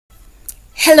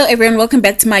Hello everyone, welcome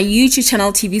back to my YouTube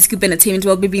channel TV Scoop Entertainment.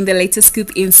 We'll be bringing the latest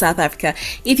scoop in South Africa.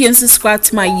 If you haven't subscribed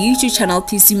to my YouTube channel,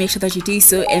 please do make sure that you do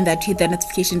so and that you hit that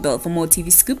notification bell for more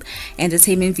TV Scoop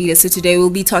entertainment videos. So today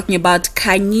we'll be talking about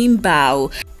Khanyi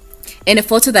Mbau in a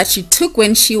photo that she took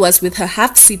when she was with her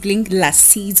half-sibling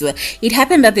Lasizwe. It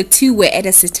happened that the two were at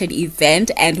a certain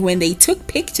event, and when they took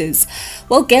pictures,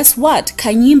 well, guess what?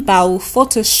 Khanyi Mbau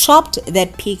photoshopped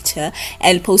that picture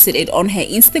and posted it on her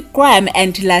Instagram,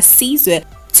 and Lasizwe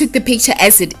took the picture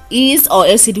as it is or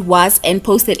as it was and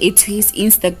posted it to his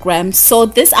Instagram. So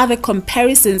these are the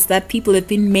comparisons that people have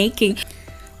been making.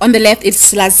 On the left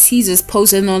it's Lasizwe's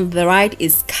post and on the right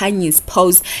is Khanyi's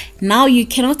post. Now you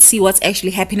cannot see what's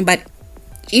actually happening, but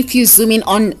if you zoom in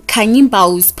on Khanyi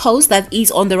Mbau's post that is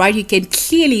on the right, you can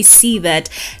clearly see that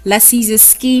Lasizwe's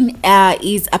skin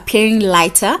is appearing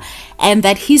lighter and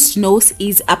that his nose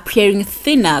is appearing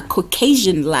thinner,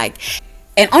 Caucasian-like.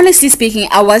 And honestly speaking,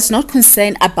 I was not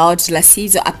concerned about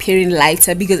Lasizwe appearing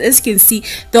lighter because, as you can see,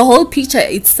 the whole picture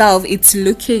itself, it's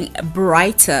looking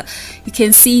brighter. You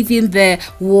can see even the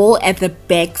wall at the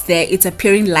back there, it's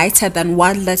appearing lighter than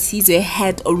what Lasizwe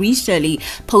had originally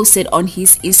posted on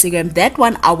his Instagram. That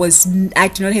one, I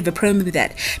do not have a problem with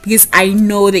that because I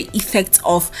know the effects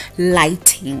of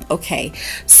lighting. Okay,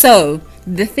 so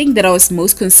the thing that I was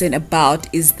most concerned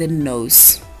about is the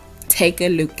nose. Take a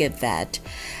look at that.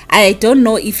 I don't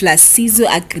know if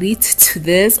Lasizwe agreed to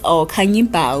this or Khanyi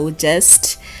Mbau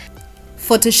just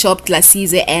photoshopped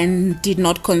Lasizwe and did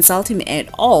not consult him at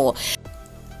all.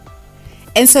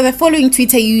 And so the following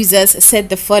Twitter users said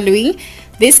the following: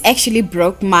 "This actually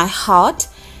broke my heart."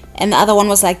 And the other one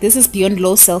was like, "This is beyond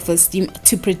low self-esteem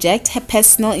to project her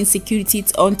personal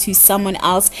insecurities onto someone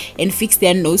else and fix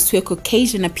their nose to a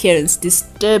Caucasian appearance.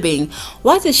 Disturbing.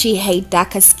 Why does she hate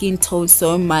darker skin tone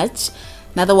so much?"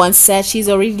 Another one said, "She's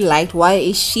already light. Why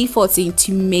is she forcing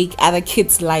to make other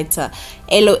kids lighter?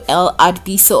 LOL, I'd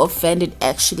be so offended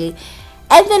actually.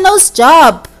 And the nose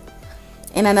job."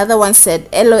 And another one said,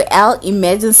 "LOL,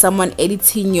 imagine someone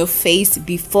editing your face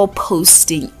before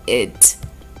posting it."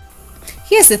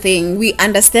 Here's the thing, we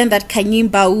understand that Khanyi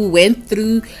Mbau went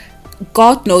through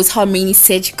God knows how many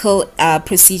surgical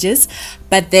procedures,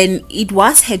 but then it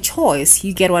was her choice.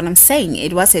 You get what I'm saying?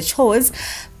 It was her choice,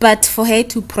 but for her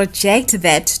to project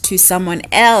that to someone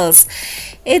else,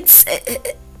 it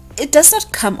does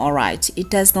not come alright.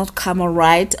 It does not come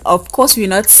alright. Of course, we're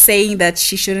not saying that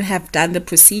she shouldn't have done the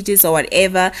procedures or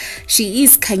whatever. She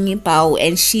is Khanyi Mbau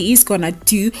and she is gonna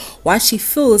do what she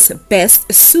feels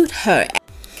best suit her.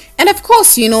 And of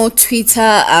course, you know,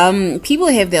 Twitter, people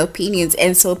have their opinions,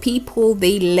 and so people,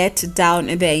 they let down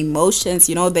their emotions,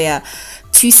 you know, their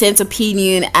 2 cents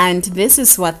opinion, and this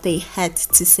is what they had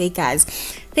to say, guys.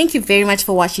 Thank you very much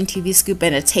for watching TV Scoop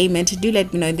Entertainment. Do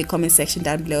let me know in the comment section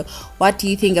down below, what do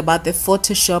you think about the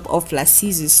Photoshop of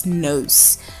Lasizwe's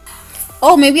nose?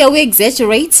 Or maybe are we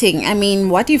exaggerating? I mean,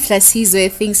 what if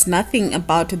Lasizwe thinks nothing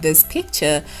about this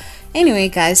picture? Anyway,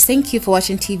 guys, thank you for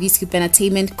watching TV Scoop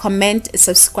Entertainment. Comment,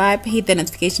 subscribe, hit the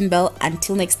notification bell.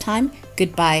 Until next time,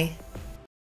 goodbye.